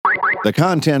The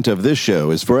content of this show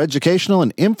is for educational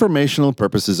and informational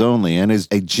purposes only and is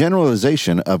a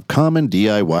generalization of common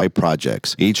DIY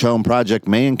projects. Each home project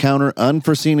may encounter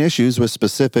unforeseen issues with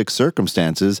specific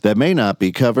circumstances that may not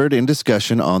be covered in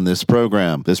discussion on this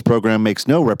program. This program makes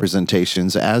no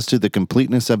representations as to the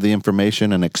completeness of the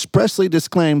information and expressly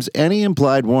disclaims any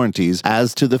implied warranties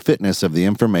as to the fitness of the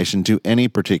information to any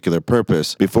particular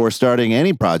purpose. Before starting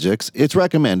any projects, it's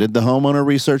recommended the homeowner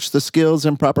research the skills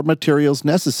and proper materials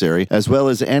necessary, as well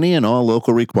as any and all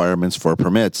local requirements for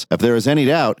permits. If there is any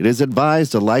doubt, it is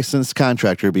advised a licensed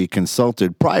contractor be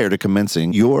consulted prior to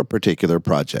commencing your particular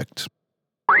project.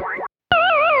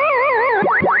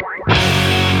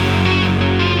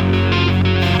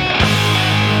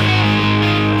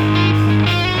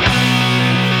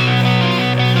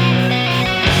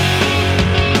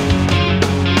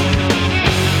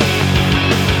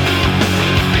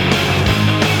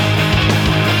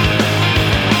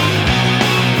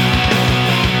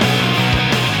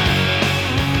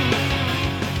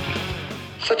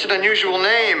 Such an unusual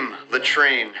name,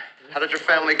 Latrine. How did your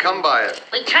family come by it?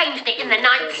 We changed it in the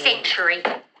 9th century.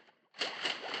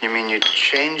 You mean you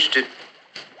changed it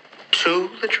to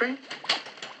Latrine?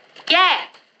 Yeah,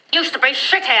 used to be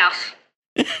shithouse.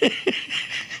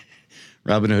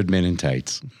 Robin Hood Men in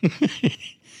Tights.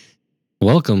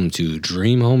 Welcome to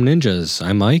Dream Home Ninjas.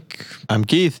 I'm Mike. I'm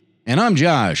Keith. And I'm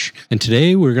Josh. And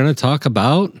today we're going to talk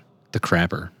about the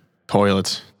crapper,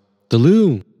 Toilets. the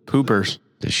loo, Poopers.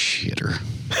 The shitter.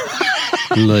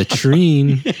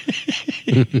 latrine,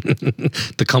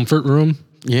 the comfort room.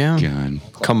 Yeah. God.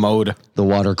 Commode. The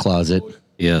water closet.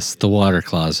 Yes, the water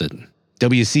closet.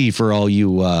 WC for all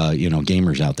you,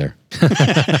 gamers out there.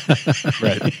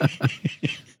 Right.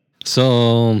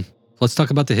 So let's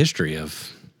talk about the history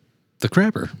of the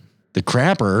crapper. The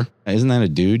crapper. Isn't that a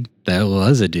dude? That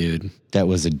was a dude, That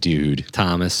was a dude.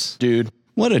 Thomas. Dude.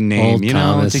 What a name, Old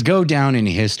Thomas. to go down in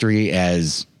history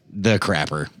as the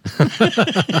crapper.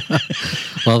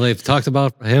 Well, they've talked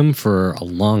about him for a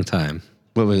long time.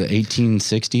 What was it,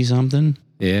 1860 something?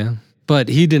 Yeah. But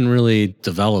he didn't really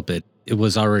develop it. It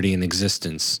was already in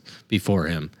existence before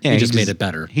him. Yeah, he just made des- it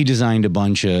better. He designed a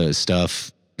bunch of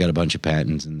stuff, got a bunch of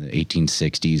patents in the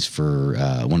 1860s for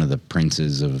one of the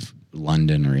princes of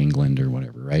London or England or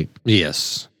whatever, right?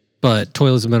 Yes. But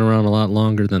toilets have been around a lot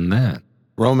longer than that.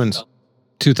 Romans.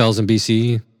 2000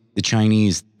 BC, The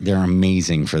Chinese, they're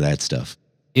amazing for that stuff.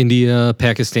 India,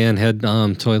 Pakistan had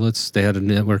toilets. They had a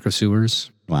network of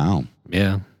sewers. Wow.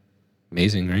 Yeah.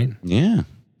 Amazing, right? Yeah.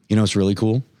 You know what's really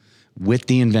cool? With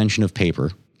the invention of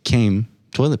paper came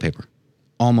toilet paper.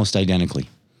 Almost identically.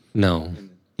 No.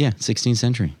 Yeah, 16th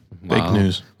century. Fake Wow.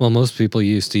 news. Well, most people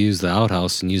used to use the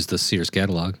outhouse and use the Sears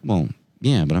catalog. Well,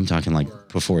 yeah, but I'm talking like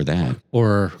before that.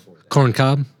 Or corn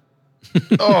cob.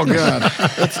 Oh, God.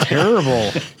 That's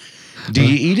terrible. Do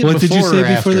you eat it What before did you say or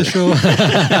before after? the show?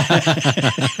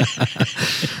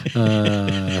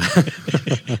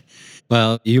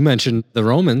 Well, you mentioned the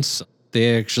Romans.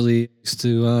 They actually used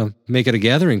to make it a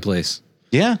gathering place.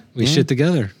 Yeah. We yeah. shit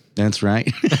together. That's right.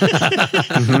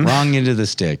 Wrong end of the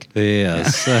stick.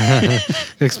 Yes.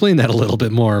 Explain that a little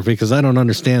bit more because I don't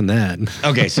understand that.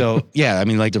 Okay, so yeah, I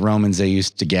mean, like the Romans, they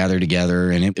used to gather together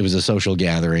and it was a social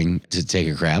gathering to take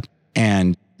a crap.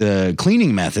 And the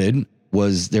cleaning method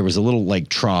was there was a little like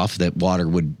trough that water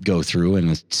would go through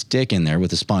and a stick in there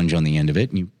with a sponge on the end of it.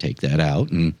 And you take that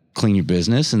out and clean your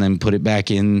business and then put it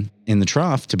back in the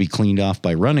trough to be cleaned off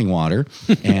by running water.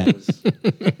 And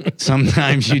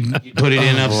sometimes you'd put it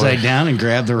in upside down and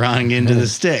grab the wrong end of the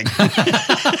stick.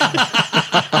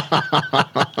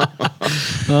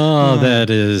 Oh, that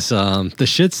is the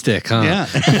shit stick, huh? Yeah.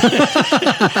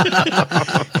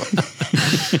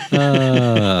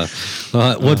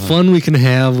 What fun we can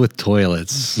have with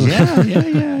toilets.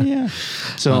 Yeah.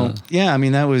 So, yeah, I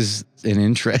mean, that was an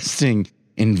interesting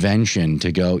invention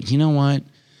to go, you know what?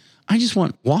 I just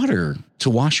want water to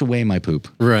wash away my poop.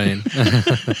 Right.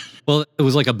 Well, it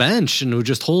was like a bench and there were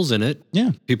just holes in it.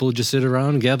 Yeah. People would just sit around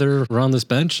and gather around this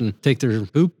bench and take their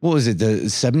poop. What was it, the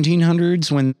 1700s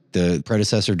when the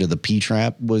predecessor to the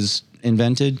P-trap was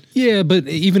invented? Yeah, but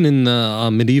even in the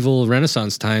medieval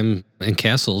Renaissance time in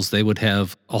castles, they would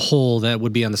have a hole that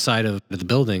would be on the side of the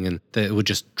building and it would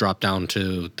just drop down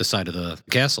to the side of the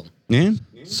castle. Yeah.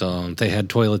 So they had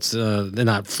toilets, they're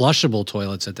not flushable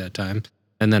toilets at that time.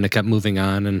 And then it kept moving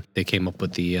on and they came up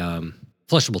with the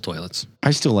flushable toilets.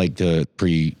 I still like the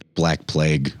pre-Black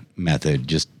Plague method,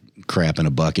 just crap in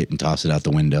a bucket and toss it out the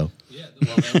window. Yeah,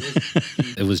 well,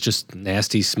 it was just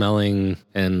nasty smelling,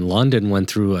 and London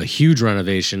went through a huge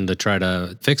renovation to try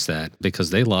to fix that because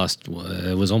they lost,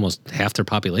 it was almost half their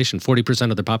population.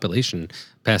 40% of their population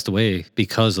passed away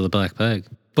because of the Black Plague.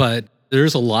 But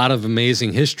there's a lot of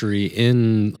amazing history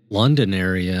in London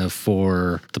area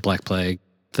for the Black Plague.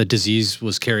 The disease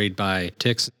was carried by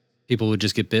ticks. People would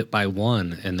just get bit by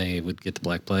one and they would get the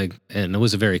Black Plague. And it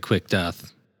was a very quick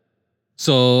death.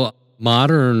 So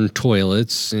modern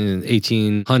toilets in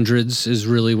 1800s is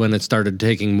really when it started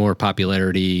taking more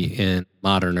popularity in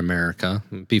modern America.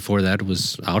 Before that, it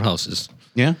was outhouses.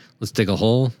 Yeah. Let's dig a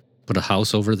hole, put a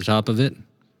house over the top of it.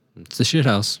 It's a shit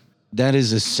house. That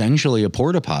is essentially a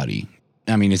porta potty.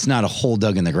 I mean, it's not a hole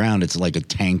dug in the ground. It's like a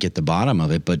tank at the bottom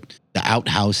of it, but the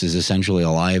outhouse is essentially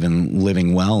alive and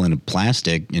living well in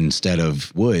plastic instead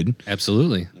of wood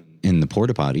Absolutely. in the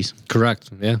porta potties.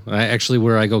 Correct. Yeah.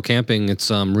 Where I go camping,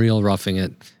 it's real roughing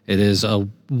it. It is a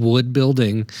wood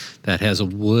building that has a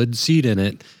wood seat in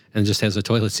it and just has a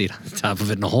toilet seat on the top of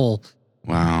it in a hole.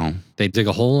 Wow. They dig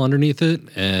a hole underneath it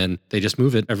and they just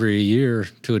move it every year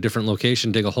to a different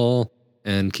location, dig a hole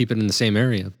and keep it in the same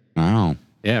area. Wow.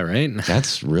 Yeah, right?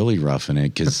 That's really roughing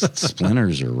it because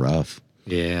splinters are rough.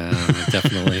 Yeah,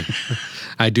 definitely.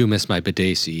 I do miss my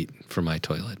bidet seat for my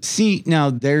toilet. See, now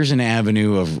there's an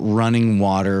avenue of running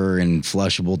water and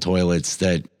flushable toilets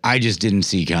that I just didn't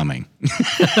see coming.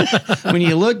 When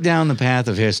you look down the path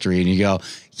of history and you go,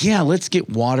 yeah, let's get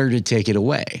water to take it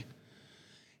away.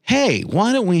 Hey,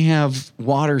 why don't we have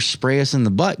water spray us in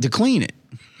the butt to clean it?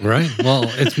 Right. Well,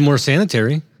 it's more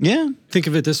sanitary. Yeah. Think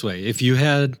of it this way. If you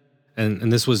had,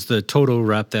 and this was the Toto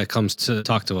rep that comes to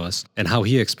talk to us and how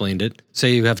he explained it.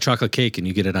 Say you have chocolate cake and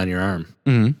you get it on your arm.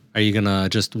 Mm-hmm. Are you going to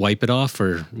just wipe it off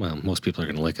or, well, most people are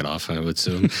going to lick it off, I would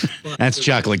assume. That's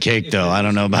chocolate cake, though. I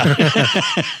don't know about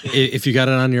it. If you got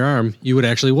it on your arm, you would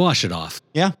actually wash it off.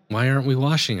 Yeah. Why aren't we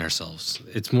washing ourselves?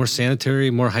 It's more sanitary,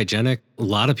 more hygienic. A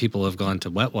lot of people have gone to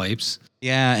wet wipes.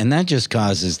 Yeah, and that just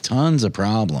causes tons of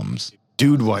problems.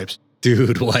 Dude wipes.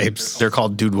 Dude wipes. They're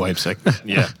called dude wipes. Like,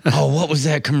 yeah. Oh, what was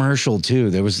that commercial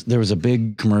too? There was a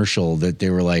big commercial that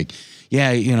they were like, yeah,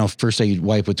 you know, first I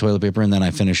wipe with toilet paper and then I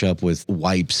finish up with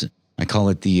wipes. I call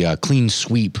it the clean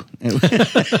sweep.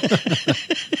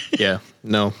 Yeah.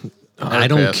 No. I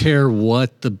don't care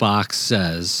what the box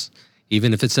says.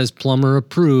 Even if it says plumber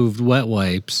approved wet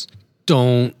wipes,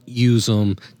 don't use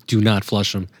them. Do not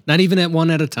flush them. Not even at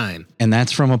one at a time. And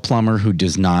that's from a plumber who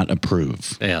does not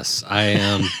approve. Yes, I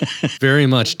am very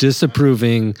much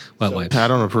disapproving wet wipes. I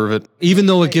don't approve it. Even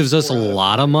though it gives us a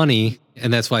lot of money,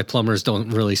 and that's why plumbers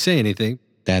don't really say anything.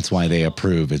 That's why they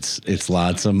approve. It's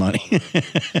lots of money.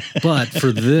 But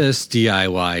for this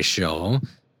DIY show,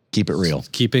 Keep it real.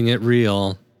 keeping it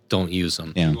real, don't use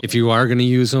them. Yeah. If you are going to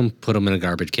use them, put them in a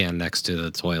garbage can next to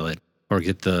the toilet or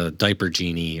get the diaper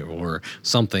genie or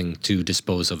something to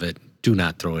dispose of it. Do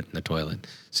not throw it in the toilet.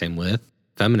 Same with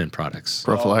feminine products.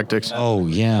 Prophylactics. Oh,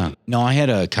 yeah. No, I had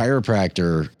a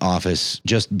chiropractor office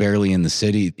just barely in the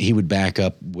city. He would back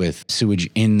up with sewage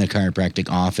in the chiropractic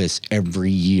office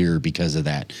every year because of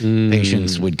that.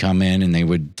 Patients would come in and they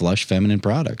would flush feminine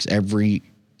products every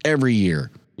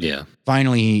year. Yeah.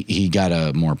 Finally, he got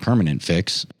a more permanent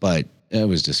fix, but it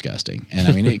was disgusting. And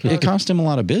I mean, it cost him a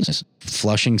lot of business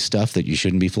flushing stuff that you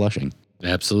shouldn't be flushing.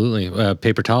 Absolutely.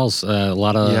 Paper towels. A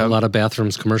lot of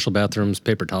bathrooms, commercial bathrooms,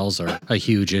 paper towels are a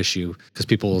huge issue because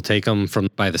people will take them from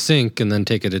by the sink and then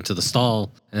take it into the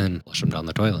stall and flush them down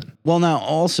the toilet. Well, now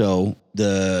also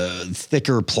the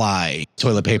thicker ply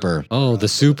toilet paper. Oh, the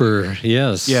super.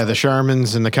 Yes. Yeah, the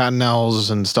Charmins and the Cottonelles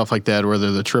and stuff like that, where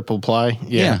they're the triple ply.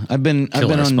 Yeah, I've been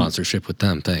Kill our on sponsorship with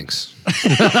them. Thanks.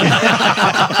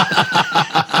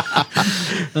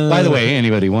 By the way,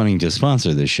 anybody wanting to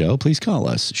sponsor this show, please call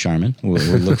us, Charmin. We'll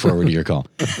look forward to your call.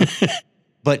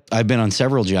 But I've been on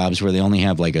several jobs where they only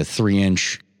have like a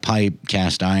 3-inch pipe,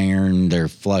 cast iron. They're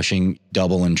flushing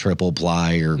double and triple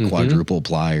ply or quadruple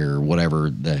ply or whatever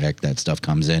the heck that stuff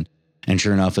comes in. And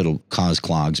sure enough, it'll cause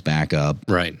clogs back up.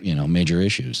 Right. You know, major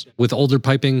issues. With older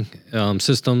piping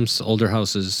systems, older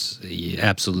houses, yeah,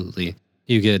 absolutely.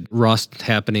 You get rust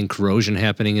happening, corrosion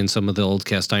happening in some of the old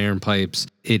cast iron pipes.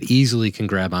 It easily can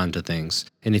grab onto things.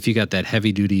 And if you got that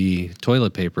heavy duty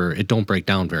toilet paper, it don't break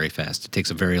down very fast. It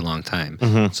takes a very long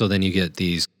time. So then you get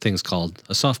these things called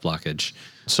a soft blockage.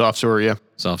 Soft sewer, yeah.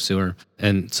 Soft sewer.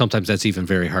 And sometimes that's even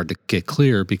very hard to get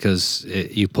clear because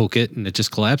you poke it and it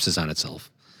just collapses on itself.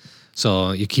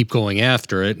 So you keep going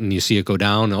after it and you see it go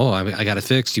down. Oh, I got it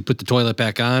fixed. You put the toilet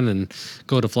back on and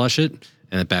go to flush it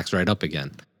and it backs right up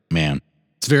again. Man.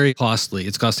 It's very costly.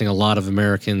 It's costing a lot of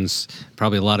Americans,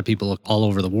 probably a lot of people all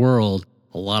over the world,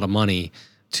 a lot of money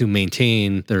to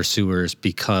maintain their sewers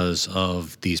because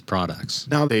of these products.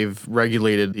 Now they've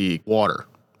regulated the water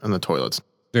in the toilets.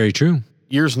 Very true.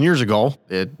 Years and years ago,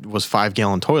 it was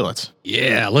 5-gallon toilets.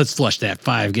 Yeah, let's flush that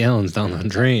 5 gallons down the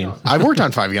drain. I've worked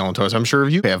on 5-gallon toilets. I'm sure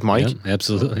you have, Mike. Yep,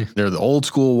 absolutely. They're the old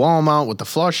school wall mount with the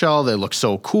flush out. They look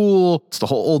so cool. It's the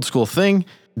whole old school thing.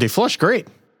 They flush great.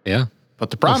 Yeah. But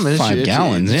the problem is 5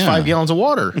 gallons, it's yeah. 5 gallons of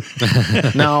water.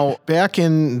 Now, back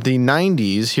in the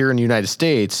 90s here in the United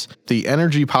States, the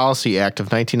Energy Policy Act of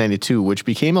 1992, which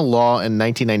became a law in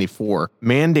 1994,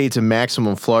 mandates a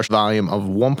maximum flush volume of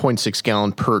 1.6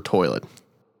 gallon per toilet.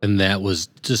 And that was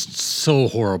just so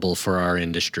horrible for our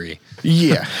industry.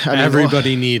 Yeah. I mean,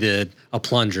 Everybody needed a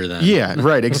plunger then. Yeah,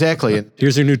 right, exactly.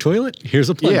 Here's your new toilet. Here's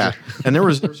a plunger. Yeah, and there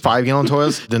was 5-gallon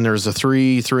toilets. Then there's the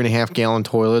 3.5 gallon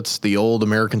toilets, the old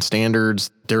American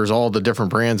standards. There's all the different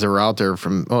brands that were out there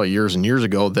from years and years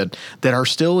ago that are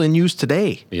still in use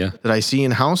today. Yeah. That I see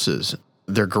in houses.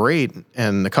 They're great,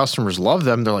 and the customers love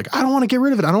them. They're like, I don't want to get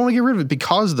rid of it. I don't want to get rid of it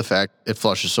because of the fact it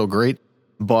flushes so great.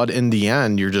 But in the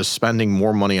end, you're just spending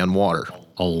more money on water.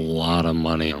 A lot of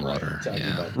money on water.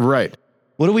 Yeah. Right.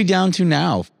 What are we down to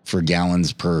now for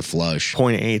gallons per flush?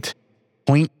 0.8.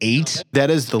 0.8? That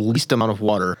is the least amount of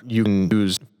water you can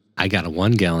use. I got a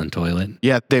 1 gallon toilet.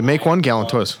 Yeah, they make 1-gallon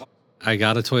toilets. I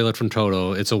got a toilet from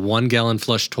Toto. It's a 1 gallon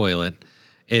flush toilet.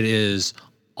 It is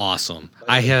awesome.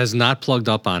 I has not plugged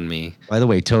up on me. By the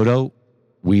way, Toto,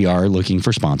 we are looking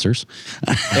for sponsors.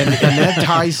 And that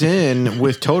ties in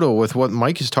with Toto, with what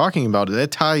Mike is talking about.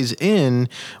 That ties in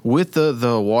with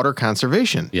the water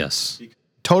conservation. Yes.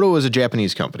 Toto is a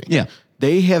Japanese company. Yeah.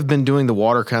 They have been doing the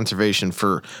water conservation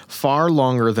for far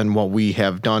longer than what we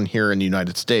have done here in the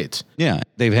United States. Yeah,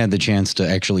 they've had the chance to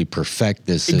actually perfect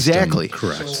this system. Exactly.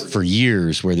 Correct. For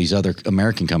years, where these other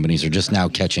American companies are just now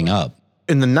catching up.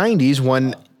 In the 90s,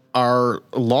 when our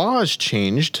laws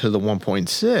changed to the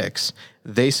 1.6,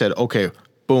 they said, okay,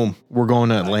 boom, we're going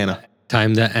to Atlanta.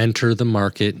 Time to enter the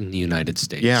market in the United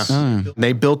States. Yeah.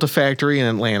 They built a factory in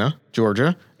Atlanta,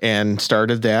 Georgia, and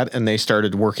started that, and they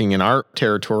started working in our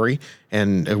territory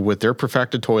and with their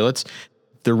perfected toilets.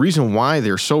 The reason why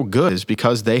they're so good is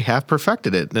because they have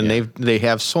perfected it, and they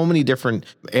have so many different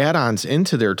add-ons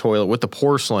into their toilet with the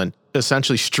porcelain.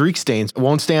 Essentially, streak stains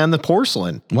won't stay on the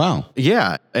porcelain. Wow.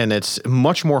 Yeah, and it's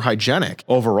much more hygienic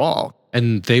overall.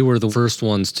 And they were the first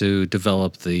ones to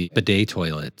develop the bidet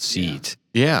toilet seat.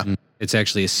 Yeah. It's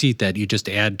actually a seat that you just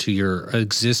add to your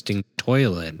existing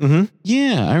toilet.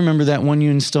 Yeah, I remember that one you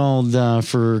installed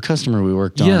for a customer we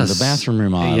worked on, Yes. the bathroom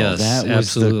remodel. Yes, that was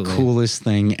absolutely. the coolest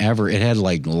thing ever. It had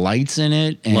like lights in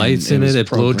it. And Lights it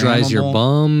blow dries your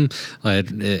programmable.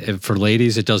 bum. For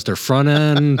ladies, it does their front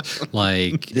end.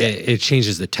 It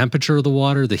changes the temperature of the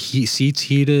water. The seat's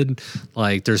heated.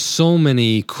 Like, there's so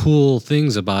many cool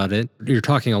things about it. You're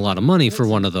talking a lot of money for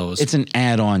one of those. It's an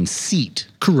add-on seat.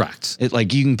 Correct. It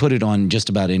like you can put it on just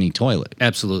about any toilet.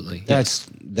 Absolutely.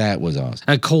 That was awesome.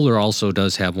 And Kohler also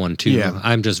does have one too. Yeah.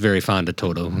 I'm just very fond of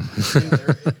Toto.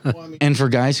 And for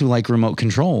guys who like remote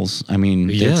controls, I mean,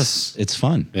 Yes. it's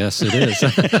fun. Yes, it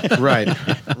is. Right.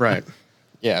 Right.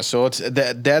 Yeah, so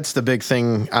that's the big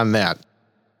thing on that.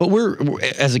 But we're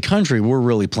as a country, we're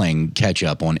really playing catch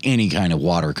up on any kind of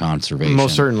water conservation.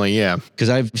 Most certainly, yeah. Because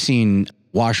I've seen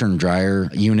washer and dryer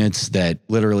units that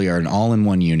literally are an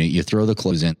all-in-one unit. You throw the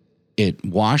clothes in, it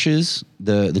washes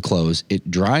the clothes, it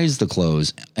dries the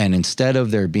clothes, and instead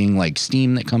of there being like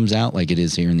steam that comes out like it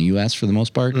is here in the U.S. for the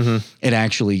most part, it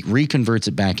actually reconverts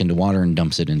it back into water and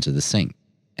dumps it into the sink.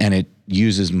 And it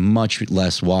uses much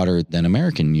less water than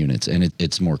American units, and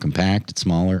it's more compact, it's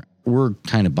smaller. We're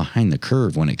kind of behind the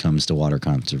curve when it comes to water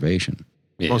conservation.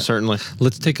 Yeah. Most certainly.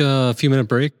 Let's take a few minute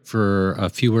break for a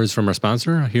few words from our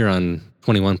sponsor here on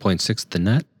 21.6 The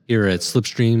Net here at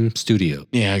Slipstream Studio.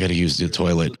 Yeah, I got to use the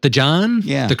toilet. The John?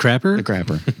 Yeah. The Crapper? The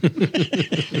crapper.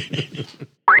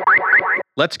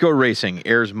 Let's Go Racing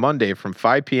airs Monday from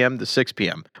 5 p.m. to 6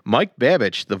 p.m. Mike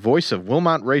Babich, the voice of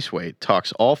Wilmot Raceway,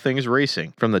 talks all things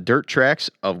racing, from the dirt tracks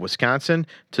of Wisconsin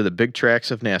to the big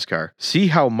tracks of NASCAR. See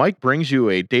how Mike brings you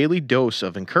a daily dose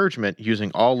of encouragement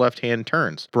using all left-hand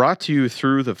turns. Brought to you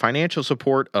through the financial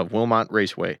support of Wilmot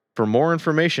Raceway. For more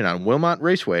information on Wilmot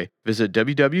Raceway, visit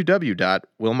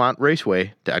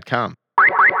www.wilmotraceway.com.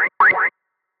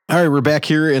 All right, we're back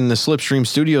here in the Slipstream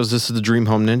Studios. This is the Dream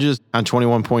Home Ninjas on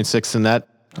 21.6 The Net.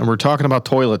 And we're talking about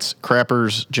toilets,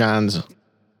 crappers, Johns.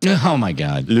 Oh my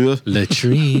God.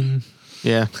 Latrine.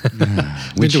 Yeah.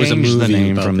 We There was a changed the movie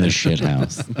name about from the that. shit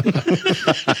house.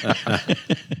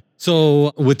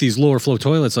 So with these lower flow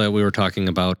toilets that we were talking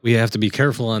about, we have to be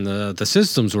careful on the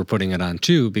systems we're putting it on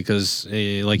too, because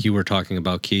like you were talking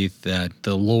about, Keith, that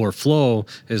the lower flow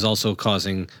is also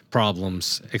causing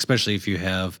problems, especially if you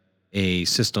have a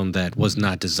system that was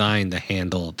not designed to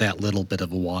handle that little bit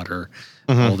of water.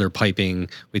 All their piping,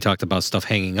 we talked about stuff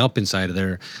hanging up inside of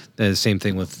there. The same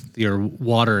thing with your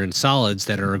water and solids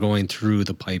that are going through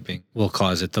the piping will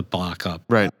cause it to block up.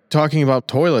 Right. Talking about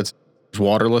toilets,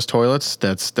 waterless toilets,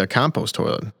 that's the compost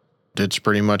toilet. It's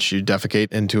pretty much you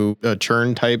defecate into a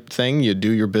churn type thing. You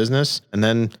do your business and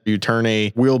then you turn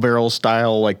a wheelbarrow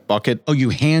style like bucket. Oh, you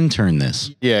hand turn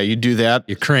this. Yeah, you do that.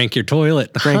 You crank your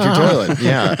toilet. Crank your toilet.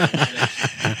 Yeah.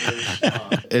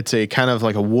 It's a kind of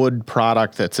like a wood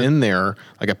product that's in there,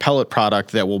 like a pellet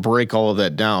product that will break all of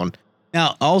that down.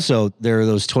 Now, also, there are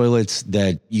those toilets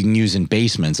that you can use in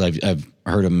basements. I've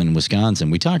heard of them in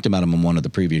Wisconsin. We talked about them on one of the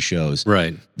previous shows.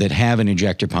 Right. That have an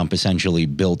ejector pump essentially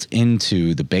built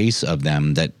into the base of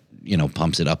them that,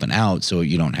 pumps it up and out so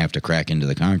you don't have to crack into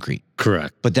the concrete.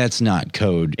 Correct. But that's not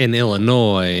code. In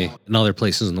Illinois and other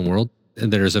places in the world,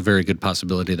 there's a very good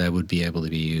possibility that would be able to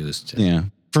be used. Yeah.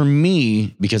 For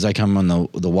me, because I come on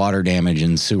the water damage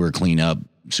and sewer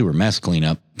mess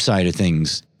cleanup side of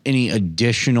things, any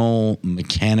additional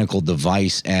mechanical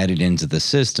device added into the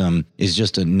system is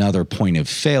just another point of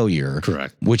failure.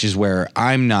 Correct. Which is where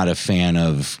I'm not a fan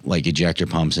of like ejector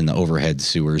pumps in the overhead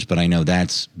sewers, but I know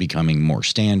that's becoming more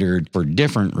standard for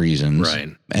different reasons. Right.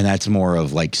 And that's more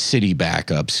of like city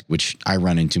backups, which I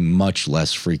run into much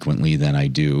less frequently than I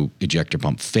do ejector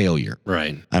pump failure.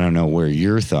 Right. I don't know where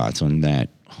your thoughts on that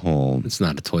whole. It's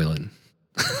not a toilet.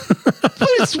 But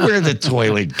it's where the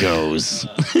toilet goes.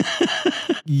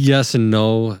 Yes and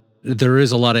no. There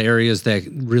is a lot of areas that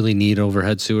really need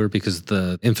overhead sewer because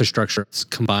the infrastructure is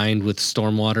combined with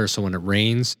stormwater. So when it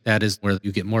rains, that is where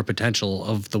you get more potential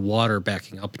of the water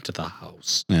backing up into the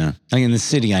house. Yeah. Like in the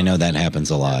city, I know that happens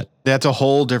a lot. That's a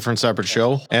whole different separate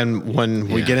show. And when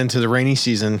we get into the rainy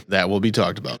season, that will be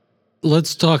talked about.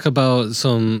 Let's talk about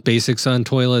some basics on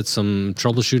toilets, some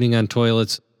troubleshooting on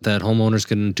toilets that homeowners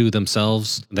can do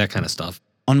themselves, that kind of stuff.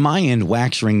 On my end,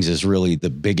 wax rings is really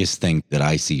the biggest thing that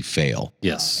I see fail.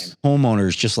 Yes.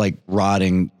 Homeowners, just like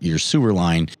rotting your sewer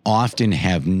line, often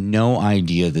have no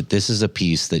idea that this is a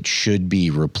piece that should be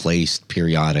replaced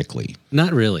periodically.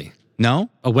 Not really.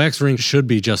 No? A wax ring should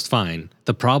be just fine.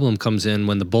 The problem comes in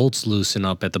when the bolts loosen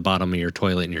up at the bottom of your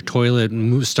toilet and your toilet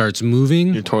starts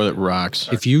moving. Your toilet rocks.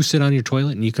 If you sit on your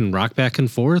toilet and you can rock back and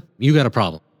forth, you got a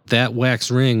problem. That wax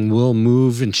ring will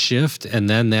move and shift, and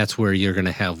then that's where you're going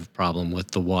to have a problem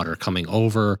with the water coming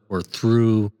over or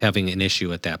through, having an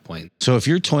issue at that point. So if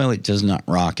your toilet does not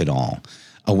rock at all,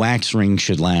 a wax ring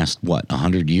should last,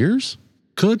 100 years?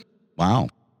 Could. Wow.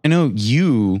 I know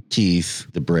you, Keith,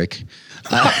 the brick,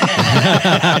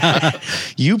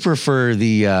 you prefer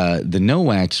the no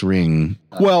wax ring.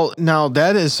 Well, now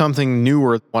that is something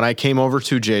newer. When I came over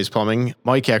to Jay's Plumbing,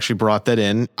 Mike actually brought that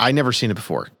in. I never seen it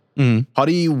before.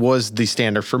 Putty was the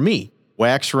standard for me.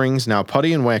 Wax rings, now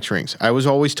putty and wax rings. I was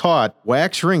always taught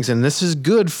wax rings, and this is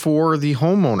good for the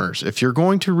homeowners. If you're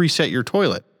going to reset your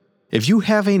toilet, if you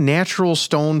have a natural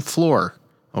stone floor,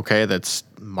 okay, that's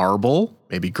marble,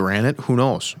 maybe granite, who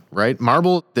knows, right?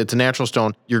 Marble, that's a natural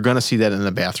stone. You're going to see that in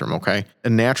the bathroom, okay? A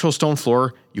natural stone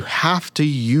floor, you have to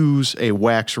use a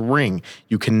wax ring.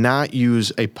 You cannot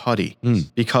use a putty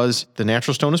because the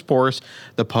natural stone is porous.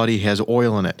 The putty has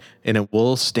oil in it, and it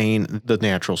will stain the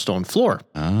natural stone floor.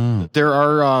 Oh. There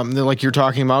are, like you're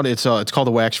talking about, it's called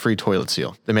a wax-free toilet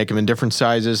seal. They make them in different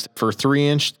sizes for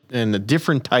 3-inch and the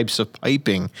different types of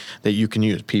piping that you can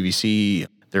use. PVC,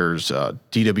 there's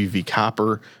DWV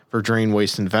copper for drain,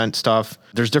 waste, and vent stuff.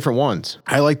 There's different ones.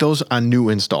 I like those on new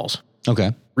installs.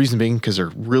 Okay. Reason being because they're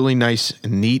really nice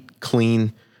and neat,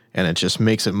 clean, and it just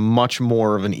makes it much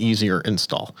more of an easier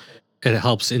install. It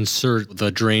helps insert the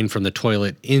drain from the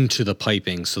toilet into the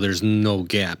piping so there's no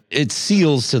gap. It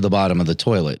seals to the bottom of the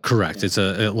toilet. Correct. It's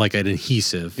like an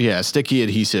adhesive. Yeah, sticky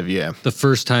adhesive, yeah. The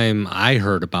first time I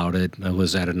heard about it, I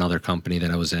was at another company that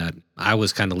I was at. I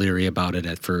was kind of leery about it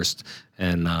at first,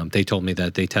 and they told me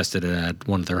that they tested it at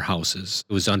one of their houses.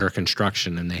 It was under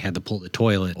construction, and they had to pull the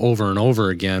toilet over and over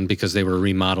again because they were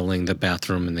remodeling the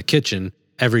bathroom and the kitchen.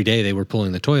 Every day they were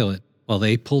pulling the toilet. Well,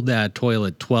 they pulled that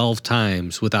toilet 12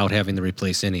 times without having to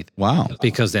replace anything. Wow.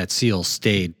 Because that seal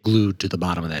stayed glued to the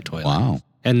bottom of that toilet. Wow.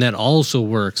 And that also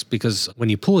works because when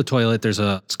you pull a toilet,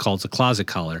 it's called a closet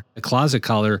collar. A closet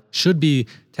collar should be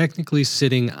technically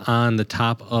sitting on the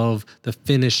top of the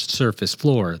finished surface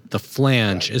floor. The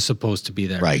flange is supposed to be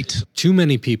there. Right. Too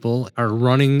many people are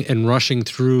running and rushing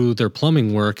through their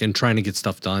plumbing work and trying to get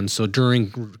stuff done. So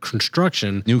during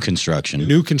construction, New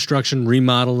construction,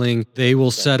 remodeling, they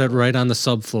will set it right on the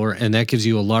subfloor, and that gives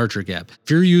you a larger gap. If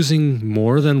you're using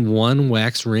more than one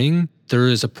wax ring, there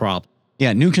is a problem.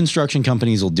 Yeah, new construction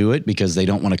companies will do it because they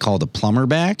don't want to call the plumber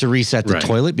back to reset the Right.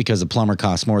 toilet because the plumber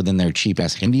costs more than their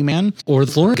cheap-ass handyman. Or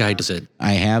the flooring guy does it.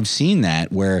 I have seen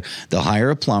that where they'll hire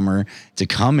a plumber to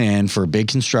come in for a big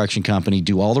construction company,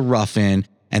 do all the roughing,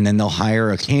 and then they'll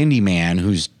hire a handyman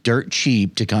who's dirt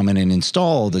cheap to come in and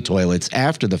install the toilets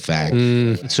after the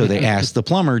fact. So they ask the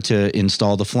plumber to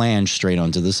install the flange straight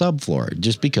onto the subfloor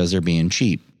just because they're being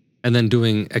cheap. And then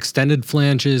doing extended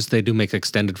flanges. They do make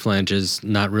extended flanges,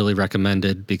 not really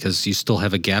recommended because you still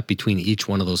have a gap between each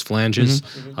one of those flanges.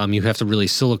 You have to really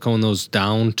silicone those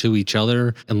down to each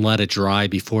other and let it dry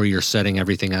before you're setting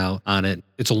everything out on it.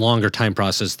 It's a longer time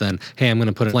process than, hey, I'm going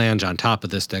to put a flange on top of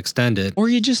this to extend it. Or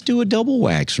you just do a double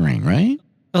wax ring, right?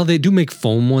 Well, they do make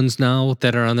foam ones now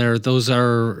that are on there. Those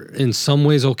are in some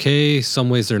ways okay, some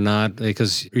ways they're not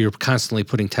because you're constantly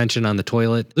putting tension on the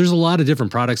toilet. There's a lot of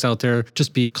different products out there.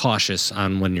 Just be cautious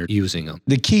on when you're using them.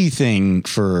 The key thing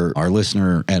for our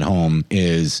listener at home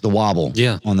is the wobble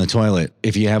on the toilet.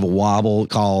 If you have a wobble,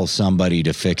 call somebody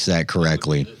to fix that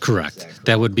correctly. Correct.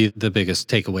 That would be the biggest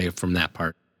takeaway from that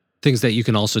part. Things that you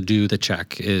can also do to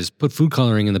check is put food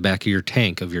coloring in the back of your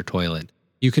tank of your toilet.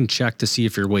 You can check to see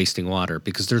if you're wasting water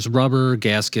because there's rubber,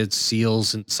 gaskets,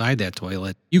 seals inside that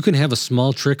toilet. You can have a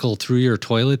small trickle through your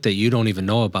toilet that you don't even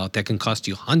know about that can cost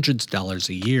you hundreds of dollars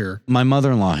a year. My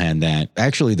mother-in-law had that.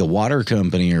 Actually, the water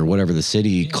company or whatever the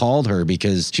city called her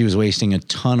because she was wasting a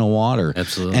ton of water.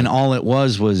 Absolutely. And all it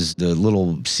was the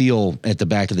little seal at the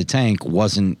back of the tank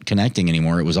wasn't connecting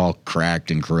anymore. It was all cracked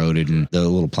and corroded and the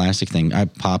little plastic thing. I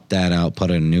popped that out,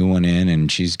 put a new one in,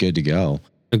 and she's good to go.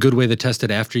 A good way to test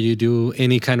it after you do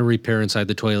any kind of repair inside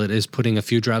the toilet is putting a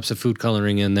few drops of food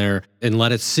coloring in there and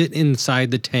let it sit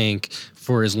inside the tank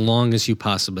for as long as you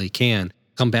possibly can.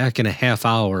 Come back in a half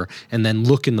hour and then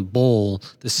look in the bowl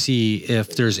to see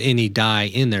if there's any dye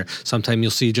in there. Sometimes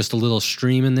you'll see just a little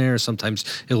stream in there. Sometimes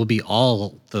it will be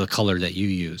all the color that you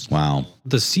use. Wow.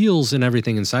 The seals and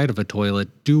everything inside of a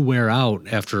toilet do wear out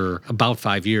after about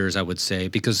 5 years, I would say,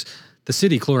 because the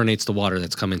city chlorinates the water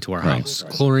that's come into our house.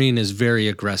 Chlorine is very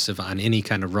aggressive on any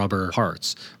kind of rubber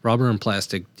parts. Rubber and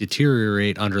plastic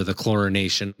deteriorate under the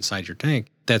chlorination inside your tank.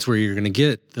 That's where you're going to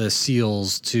get the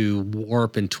seals to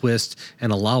warp and twist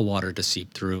and allow water to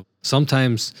seep through.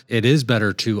 Sometimes it is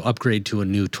better to upgrade to a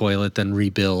new toilet than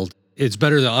rebuild. It's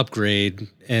better to upgrade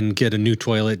and get a new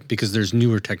toilet because there's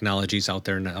newer technologies out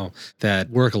there now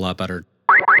that work a lot better.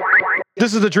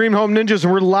 This is the Dream Home Ninjas,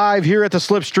 and we're live here at the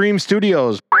Slipstream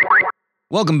Studios.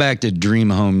 Welcome back to Dream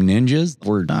Home Ninjas.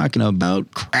 We're talking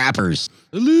about crappers.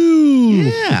 Hello.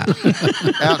 Yeah.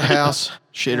 Outhouse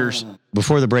shitters.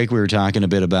 Before the break, we were talking a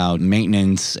bit about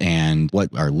maintenance and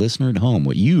what our listener at home,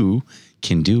 what you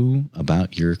can do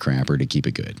about your crapper to keep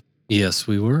it good. Yes,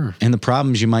 we were. And the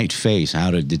problems you might face,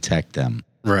 how to detect them.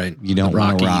 Right. You don't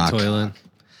want to rock. Toilet.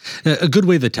 A good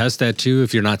way to test that too,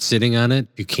 if you're not sitting on it,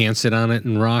 you can't sit on it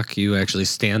and rock. You actually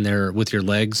stand there with your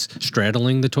legs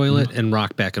straddling the toilet and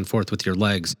rock back and forth with your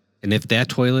legs. And if that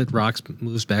toilet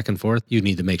moves back and forth, you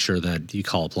need to make sure that you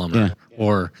call a plumber. Yeah.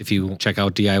 Or if you check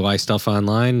out DIY stuff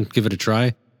online, give it a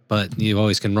try. But you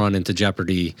always can run into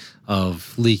jeopardy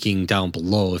of leaking down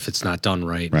below if it's not done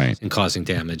right. And causing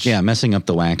damage. Yeah, messing up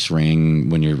the wax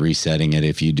ring when you're resetting it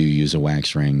if you do use a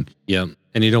wax ring. Yep.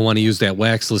 And you don't want to use that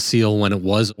waxless seal when it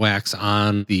was wax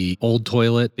on the old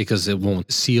toilet because it won't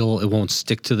seal, it won't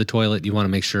stick to the toilet. You want to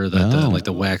make sure that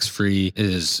the wax free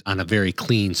is on a very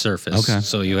clean surface. Okay.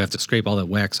 So you have to scrape all that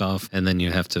wax off and then you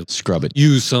have to Scrub it.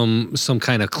 use some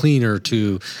kind of cleaner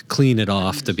to clean it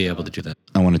off to be able to do that.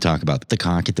 I want to talk about the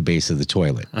cock at the base of the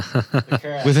toilet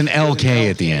with an LK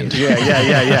at the end.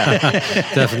 Yeah.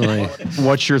 Definitely.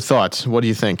 What's your thoughts? What do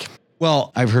you think?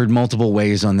 Well, I've heard multiple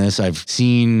ways on this. I've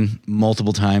seen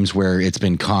multiple times where it's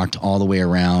been cocked all the way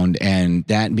around, and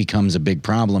that becomes a big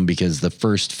problem because the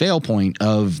first fail point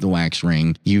of the wax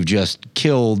ring, you've just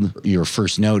killed your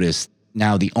first notice.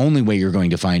 Now, the only way you're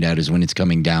going to find out is when it's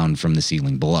coming down from the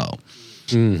ceiling below.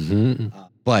 Mm-hmm.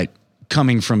 But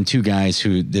coming from two guys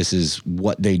who this is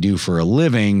what they do for a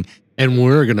living. And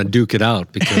we're going to duke it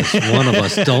out because one of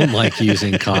us don't like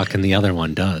using caulk and the other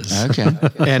one does. Okay.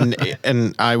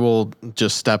 And I will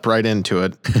just step right into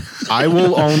it. I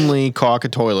will only caulk a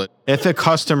toilet if a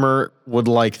customer would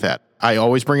like that. I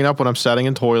always bring it up when I'm setting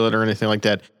a toilet or anything like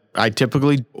that. I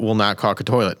typically will not caulk a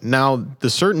toilet. Now, the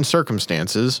certain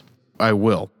circumstances, I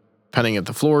will. Depending if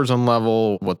the floor's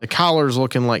unlevel, what the collar's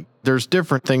looking like. There's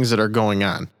different things that are going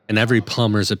on. And every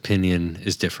plumber's opinion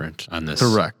is different on this.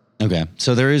 Correct. Okay.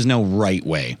 So there is no right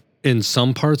way. In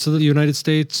some parts of the United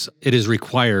States, it is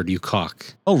required you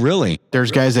caulk. Oh, really? There's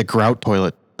guys that grout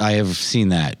toilet. I have seen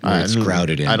that where it's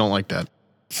grouted in. I don't like that.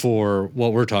 for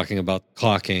what we're talking about,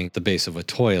 caulking the base of a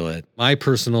toilet. My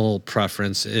personal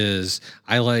preference is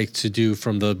I like to do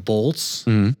from the bolts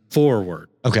forward.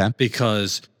 Okay.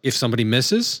 Because if somebody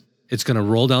misses, it's going to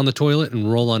roll down the toilet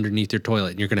and roll underneath your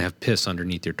toilet, and you're going to have piss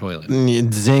underneath your toilet.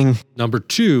 Zing. Number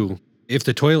two, if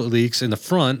the toilet leaks in the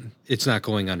front, it's not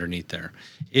going underneath there.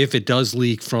 If it does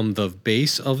leak from the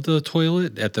base of the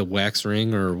toilet at the wax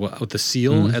ring or the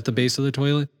seal at the base of the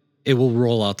toilet, it will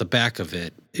roll out the back of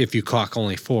it if you caulk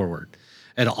only forward.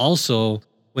 And also,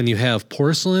 when you have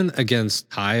porcelain against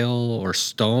tile or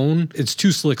stone, it's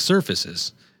two slick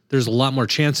surfaces. There's a lot more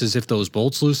chances if those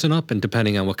bolts loosen up, and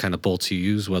depending on what kind of bolts you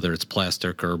use, whether it's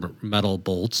plastic or metal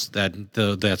bolts,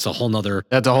 that's a whole nother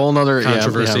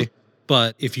controversy. Yeah.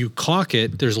 But if you caulk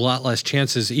it, there's a lot less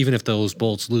chances, even if those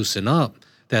bolts loosen up,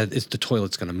 that the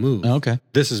toilet's going to move. Okay.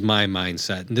 This is my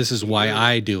mindset, and this is why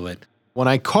I do it. When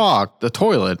I caulk the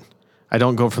toilet, I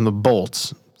don't go from the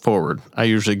bolts forward. I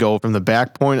usually go from the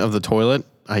back point of the toilet.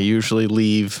 I usually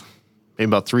leave maybe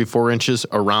about 3-4 inches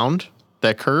around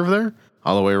that curve there,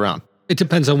 all the way around. It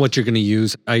depends on what you're going to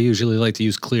use. I usually like to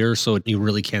use clear so you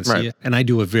really can't see it. And I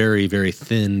do a very, very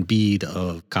thin bead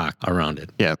of caulk around it.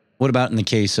 Yeah. What about in the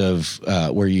case of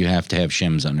where you have to have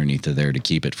shims underneath of there to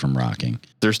keep it from rocking?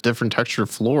 There's different texture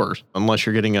floors. Unless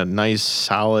you're getting a nice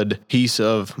solid piece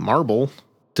of marble.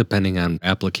 Depending on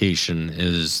application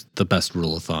is the best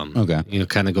rule of thumb. Okay. You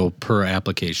kind of go per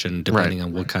application depending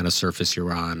on what kind of surface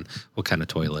you're on, what kind of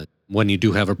toilet. When you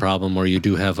do have a problem or you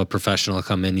do have a professional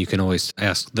come in, you can always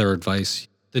ask their advice.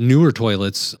 The newer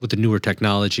toilets with the newer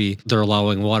technology, they're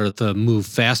allowing water to move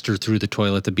faster through the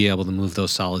toilet to be able to move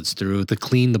those solids through, to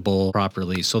clean the bowl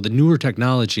properly. So the newer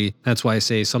technology, that's why I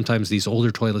say sometimes these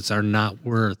older toilets are not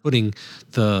worth putting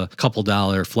the couple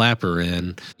dollar flapper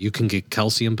in. You can get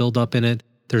calcium buildup in it.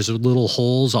 There's little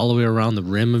holes all the way around the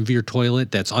rim of your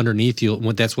toilet that's underneath you.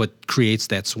 That's what creates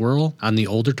that swirl on the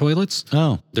older toilets.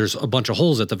 Oh. There's a bunch of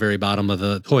holes at the very bottom of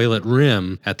the toilet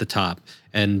rim at the top.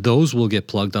 And those will get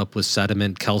plugged up with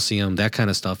sediment, calcium, that kind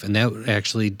of stuff. And that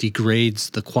actually degrades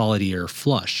the quality of your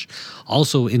flush.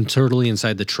 Also, internally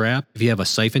inside the trap, if you have a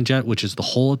siphon jet, which is the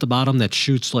hole at the bottom that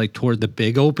shoots like toward the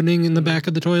big opening in the back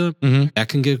of the toilet, that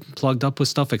can get plugged up with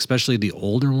stuff, especially the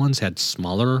older ones had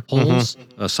smaller holes,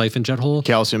 a siphon jet hole.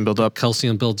 Calcium buildup.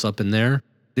 Calcium builds up in there.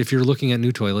 If you're looking at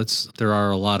new toilets, there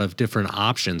are a lot of different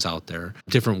options out there,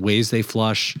 different ways they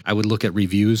flush. I would look at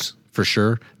reviews for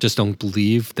sure. Just don't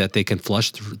believe that they can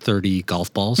flush 30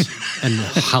 golf balls. And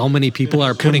how many people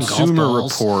are putting golf balls? Consumer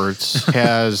Reports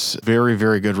has very,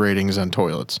 very good ratings on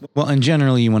toilets. Well, and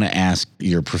generally you want to ask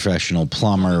your professional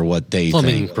plumber what they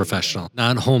Plumbing think. professional,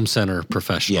 not home center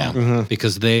professional. Yeah.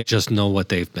 Because they just know what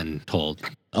they've been told.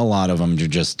 A lot of them are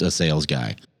just a sales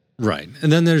guy. Right.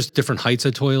 And then there's different heights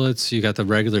of toilets. You got the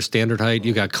regular standard height.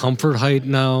 You got comfort height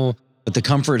now. But the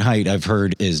comfort height I've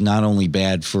heard is not only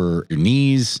bad for your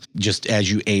knees, just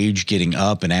as you age, getting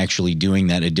up and actually doing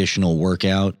that additional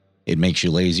workout, it makes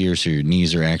you lazier. So your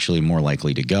knees are actually more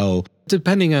likely to go.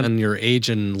 Depending on your age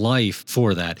and life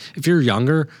for that. If you're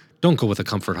younger, don't go with a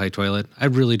comfort height toilet. I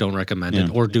really don't recommend it.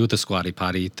 Or do the squatty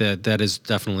potty. That is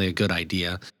definitely a good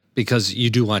idea. Because you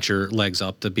do want your legs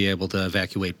up to be able to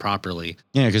evacuate properly.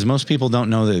 Yeah, because most people don't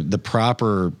know the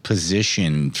proper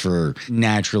position for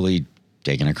naturally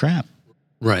taking a crap.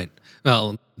 Right.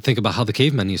 Well, think about how the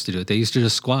cavemen used to do it. They used to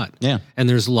just squat. Yeah. And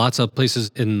there's lots of places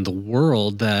in the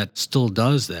world that still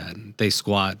does that. They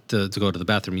squat to go to the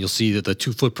bathroom. You'll see the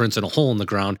 2 footprints in a hole in the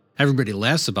ground. Everybody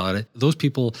laughs about it. Those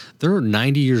people, they're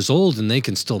 90 years old and they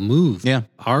can still move. Yeah.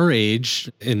 Our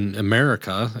age in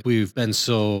America, we've been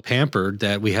so pampered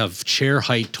that we have chair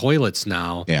height toilets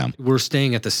now. Yeah. We're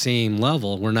staying at the same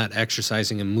level. We're not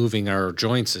exercising and moving our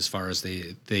joints as far as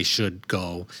they should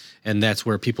go. And that's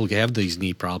where people have these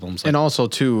knee problems. And also,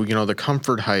 too, the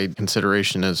comfort height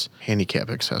consideration is handicap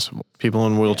accessible. People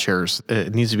in wheelchairs,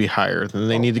 it needs to be higher. Then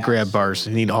they need the grab bars.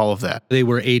 They need all of that. They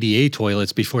were ADA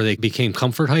toilets before they became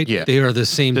comfort height. Yeah. They are the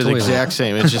same They're the toilet. exact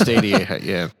same. It's just ADA height,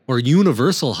 yeah. Or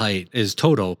universal height is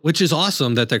Toto, which is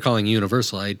awesome that they're calling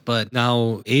universal height. But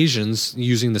now Asians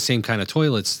using the same kind of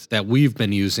toilets that we've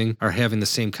been using are having the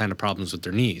same kind of problems with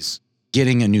their knees.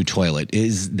 Getting a new toilet,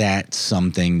 is that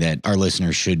something that our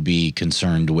listeners should be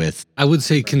concerned with? I would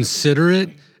say consider it,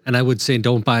 and I would say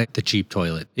don't buy the cheap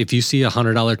toilet. If you see a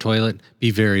 $100 toilet,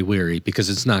 be very wary because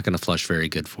it's not going to flush very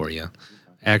good for you.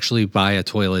 Actually buy a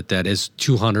toilet that is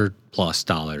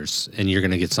 $200+ and you're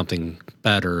going to get something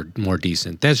better, more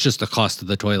decent. That's just the cost of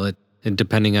the toilet. And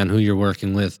depending on who you're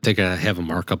working with, they got to have a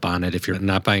markup on it if you're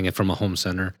not buying it from a home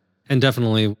center. And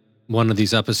definitely one of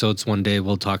these episodes one day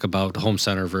we'll talk about home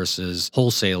center versus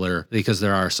wholesaler because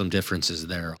there are some differences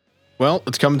there. Well,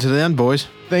 it's coming to the end, boys.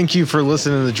 Thank you for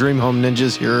listening to the Dream Home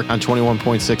Ninjas here on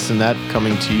 21.6 and that,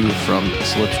 coming to you from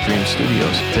Slipstream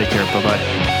Studios. Take care.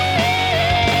 Bye-bye.